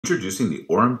Introducing the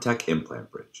AurumTek implant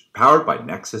bridge, powered by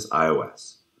Nexus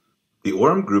iOS. The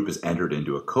Aurum Group has entered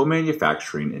into a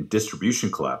co-manufacturing and distribution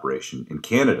collaboration in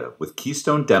Canada with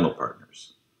Keystone Dental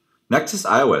Partners. Nexus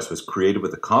iOS was created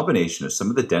with a combination of some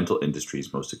of the dental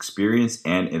industry's most experienced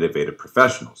and innovative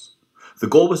professionals. The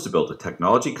goal was to build a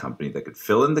technology company that could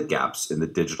fill in the gaps in the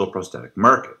digital prosthetic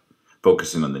market,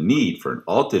 focusing on the need for an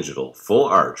all-digital,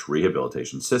 full-arch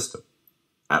rehabilitation system.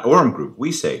 At Aurum Group,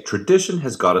 we say tradition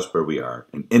has got us where we are,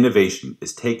 and innovation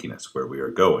is taking us where we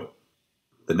are going.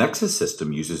 The Nexus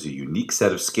system uses a unique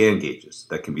set of scan gauges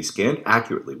that can be scanned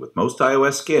accurately with most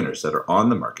iOS scanners that are on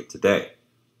the market today.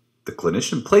 The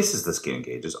clinician places the scan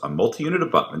gauges on multi-unit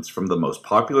abutments from the most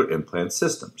popular implant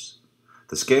systems.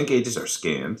 The scan gauges are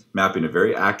scanned, mapping a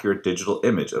very accurate digital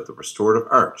image of the restorative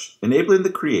arch, enabling the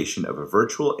creation of a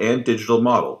virtual and digital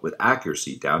model with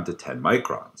accuracy down to 10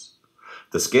 microns.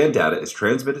 The scan data is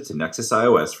transmitted to Nexus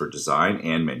iOS for design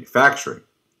and manufacturing.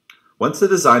 Once the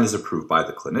design is approved by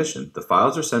the clinician, the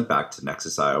files are sent back to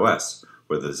Nexus iOS,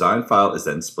 where the design file is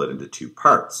then split into two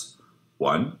parts.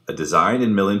 One, a design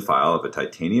and milling file of a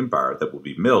titanium bar that will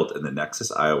be milled in the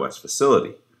Nexus iOS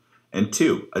facility. And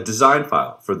two, a design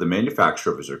file for the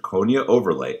manufacture of a zirconia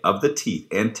overlay of the teeth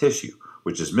and tissue,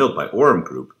 which is milled by Aurum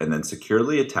Group and then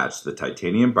securely attached to the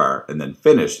titanium bar and then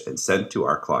finished and sent to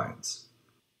our clients.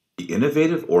 The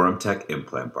innovative AurumTek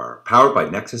implant bar, powered by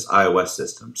Nexus iOS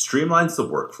system, streamlines the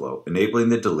workflow, enabling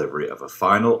the delivery of a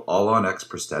final all-on-X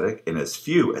prosthetic in as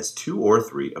few as 2 or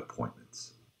 3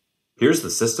 appointments. Here's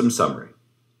the system summary.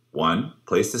 1.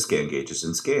 Place the scan gauges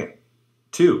and scan.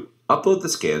 2. Upload the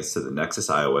scans to the Nexus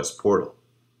iOS portal.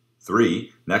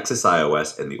 3. Nexus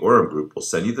iOS and the Aurum Group will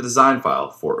send you the design file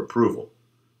for approval.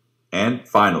 And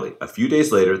finally, a few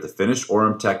days later, the finished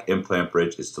AurumTek implant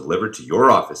bridge is delivered to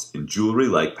your office in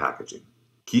jewelry-like packaging.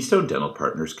 Keystone Dental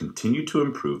Partners continue to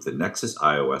improve the Nexus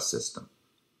iOS system.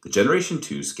 The Generation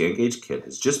 2 Scan Gauge Kit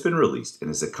has just been released and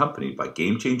is accompanied by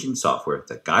game-changing software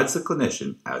that guides the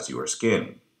clinician as you are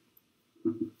scanning.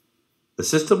 The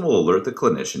system will alert the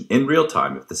clinician in real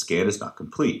time if the scan is not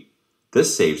complete.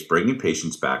 This saves bringing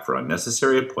patients back for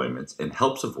unnecessary appointments and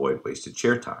helps avoid wasted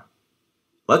chair time.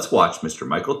 Let's watch Mr.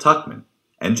 Michael Tuckman,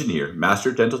 engineer,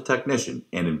 master dental technician,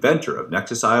 and inventor of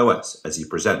Nexus iOS as he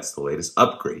presents the latest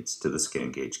upgrades to the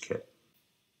Scan Gauge Kit.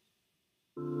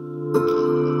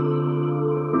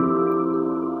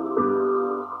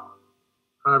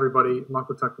 Hi everybody,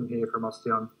 Michael Tuckman here from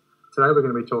Ostion. Today we're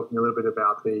going to be talking a little bit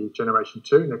about the Generation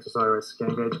 2 Nexus iOS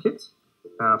Scan Gauge Kit,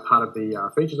 part of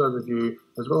the features overview,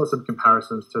 as well as some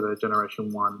comparisons to the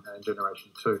Generation 1 and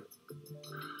Generation 2.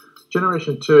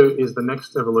 Generation 2 is the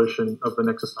next evolution of the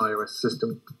Nexus iOS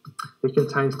system. It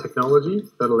contains technology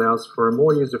that allows for a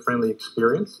more user-friendly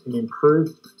experience and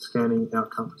improved scanning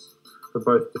outcomes for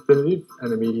both definitive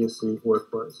and immediacy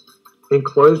workflows.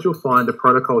 Enclosed, you'll find a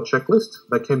protocol checklist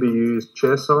that can be used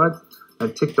chairside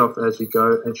and ticked off as you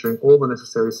go, ensuring all the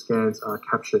necessary scans are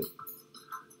captured,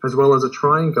 as well as a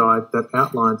trying guide that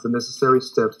outlines the necessary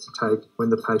steps to take when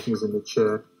the patient is in the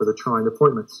chair for the trying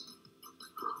appointments.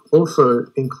 Also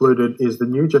included is the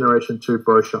new Generation 2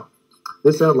 brochure.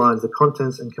 This outlines the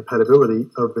contents and compatibility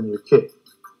of the new kit.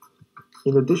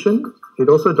 In addition, it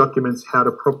also documents how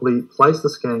to properly place the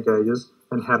scan gauges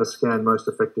and how to scan most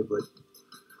effectively.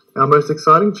 Our most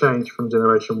exciting change from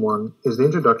Generation 1 is the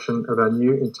introduction of our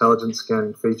new intelligent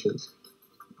scanning features.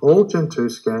 All Gen 2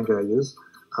 scan gauges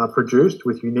are produced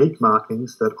with unique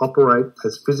markings that operate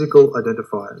as physical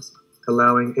identifiers,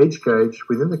 allowing each gauge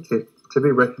within the kit to be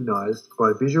recognized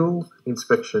by visual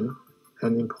inspection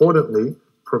and, importantly,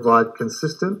 provide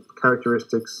consistent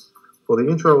characteristics for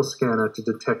the intraoral scanner to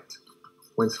detect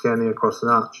when scanning across an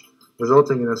arch,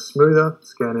 resulting in a smoother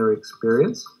scanner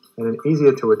experience and an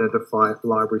easier to identify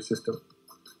library system.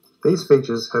 These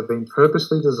features have been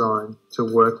purposely designed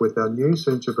to work with our new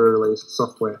soon-to-be-released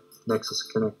software, Nexus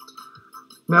Connect.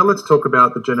 Now let's talk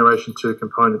about the Generation 2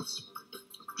 components.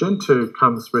 Gen 2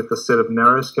 comes with a set of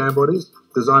narrow scan bodies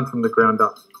designed from the ground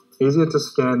up, easier to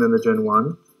scan than the Gen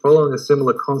 1, following a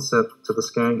similar concept to the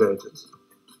scan gauges.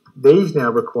 These now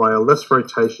require less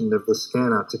rotation of the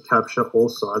scanner to capture all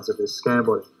sides of this scan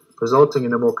body, resulting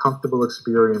in a more comfortable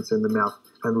experience in the mouth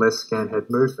and less scan head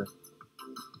movement.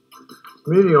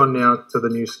 Moving on now to the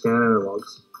new scan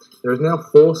analogs. There is now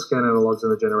 4 scan analogs in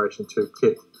the Generation 2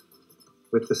 kit,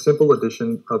 with the simple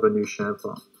addition of a new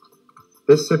chamfer.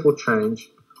 This simple change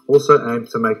also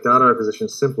aims to make data acquisition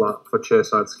simpler for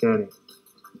chairside scanning.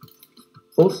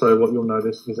 Also, what you'll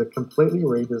notice is a completely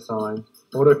redesigned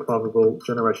autoclavable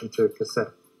Generation 2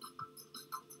 cassette.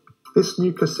 This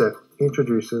new cassette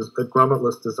introduces a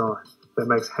grommetless design that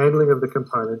makes handling of the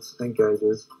components and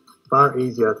gauges far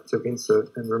easier to insert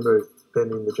and remove,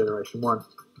 than in the Generation 1.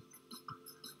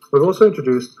 We've also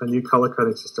introduced a new color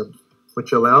coding system,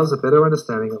 which allows a better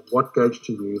understanding of what gauge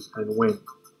to use and when.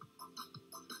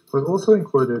 We've also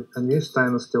included a new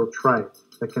stainless steel tray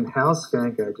that can house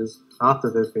scan gauges after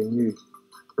they've been used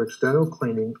for external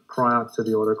cleaning prior to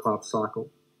the autoclave cycle.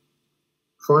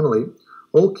 Finally,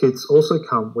 all kits also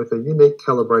come with a unique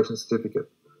calibration certificate.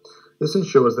 This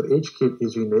ensures that each kit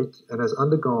is unique and has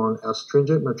undergone our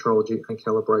stringent metrology and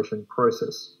calibration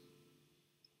process.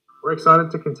 We're excited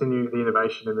to continue the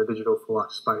innovation in the digital full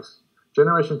arch space.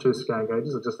 Generation 2 scan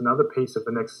gauges are just another piece of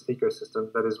the Nexus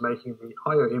ecosystem that is making the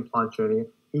IO implant journey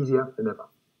easier than ever.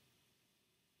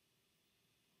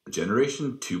 The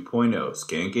Generation 2.0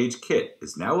 scan gauge kit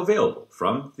is now available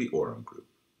from the Aurum Group.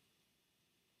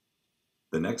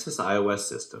 The Nexus iOS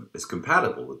system is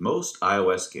compatible with most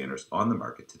iOS scanners on the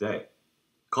market today.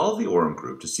 Call the Aurum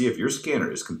Group to see if your scanner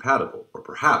is compatible, or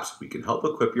perhaps we can help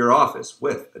equip your office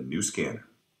with a new scanner.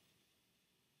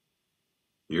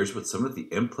 Here's what some of the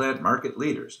implant market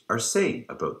leaders are saying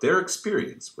about their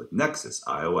experience with Nexus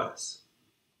iOS.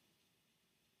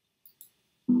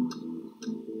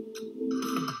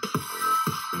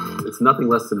 It's nothing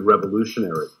less than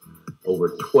revolutionary. Over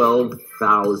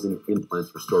 12,000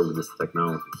 implants restored with this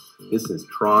technology. This is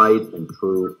tried and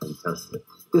true and tested.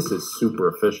 This is super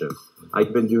efficient.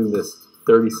 I've been doing this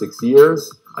 36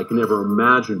 years. I can never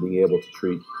imagine being able to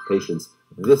treat patients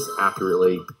this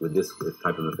accurately with this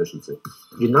type of efficiency.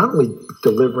 You're not only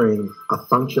delivering a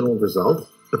functional result,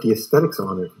 but the aesthetics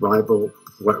on it rival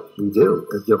what we do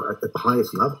at the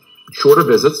highest level. Shorter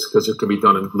visits, because it can be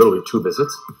done in literally 2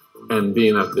 visits, and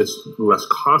being that it's less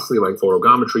costly, like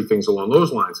photogrammetry, things along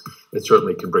those lines, it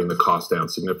certainly can bring the cost down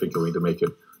significantly to make it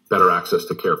better access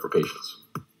to care for patients.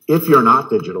 If you're not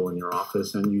digital in your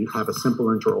office and you have a simple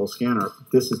intraoral scanner,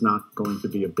 this is not going to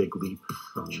be a big leap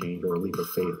of change or a leap of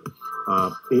faith.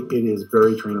 It is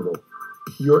very trainable.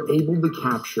 You're able to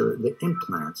capture the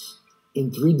implants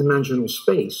in 3-dimensional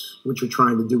space, which you're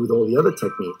trying to do with all the other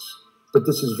techniques. But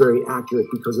this is very accurate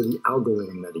because of the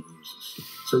algorithm that it uses.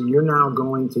 So you're now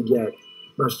going to get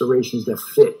restorations that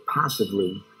fit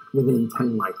passively within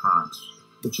 10 microns,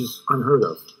 which is unheard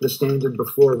of. The standard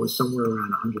before was somewhere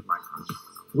around 100 microns.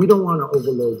 We don't want to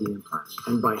overload the implants.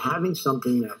 And by having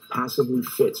something that passively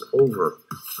fits over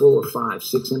 4, 5,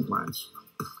 6 implants,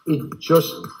 it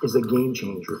just is a game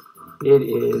changer. It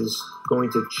is going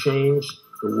to change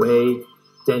the way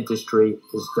dentistry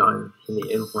is done in the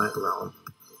implant realm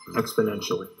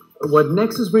exponentially. What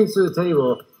Nexus brings to the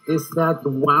table is that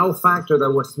wow factor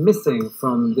that was missing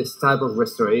from this type of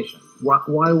restoration.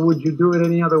 Why would you do it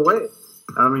any other way?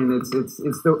 I mean, it's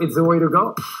the way to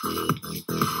go.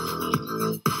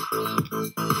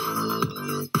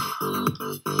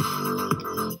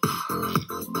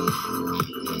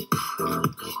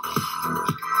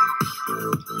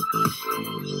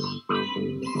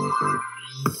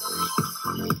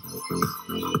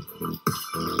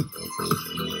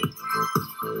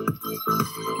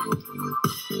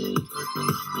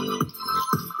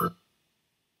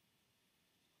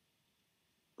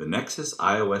 The Nexus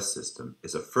iOS system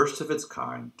is a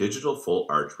first-of-its-kind digital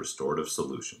full-arch restorative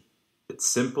solution. It's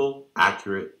simple,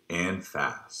 accurate, and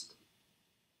fast.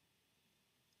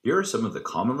 Here are some of the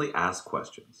commonly asked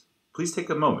questions. Please take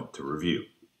a moment to review.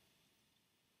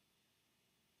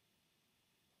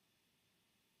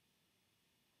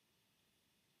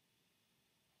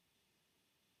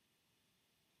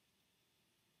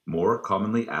 More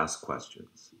commonly asked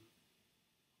questions.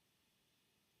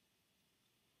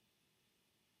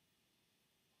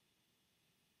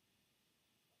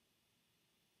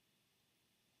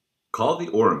 Call the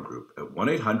Aurum Group at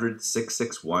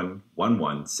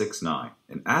 1-800-661-1169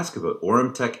 and ask about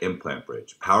AurumTek Implant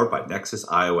Bridge powered by Nexus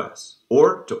iOS,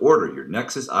 or to order your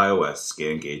Nexus iOS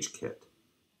Scan Gauge Kit.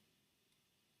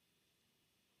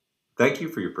 Thank you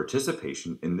for your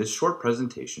participation in this short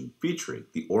presentation featuring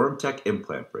the AurumTek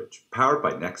Implant Bridge powered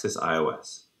by Nexus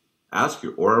iOS. Ask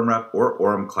your Aurum rep or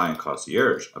Aurum client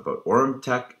concierge about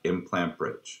AurumTek Implant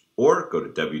Bridge, or go to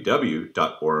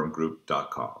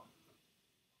www.aurumgroup.com.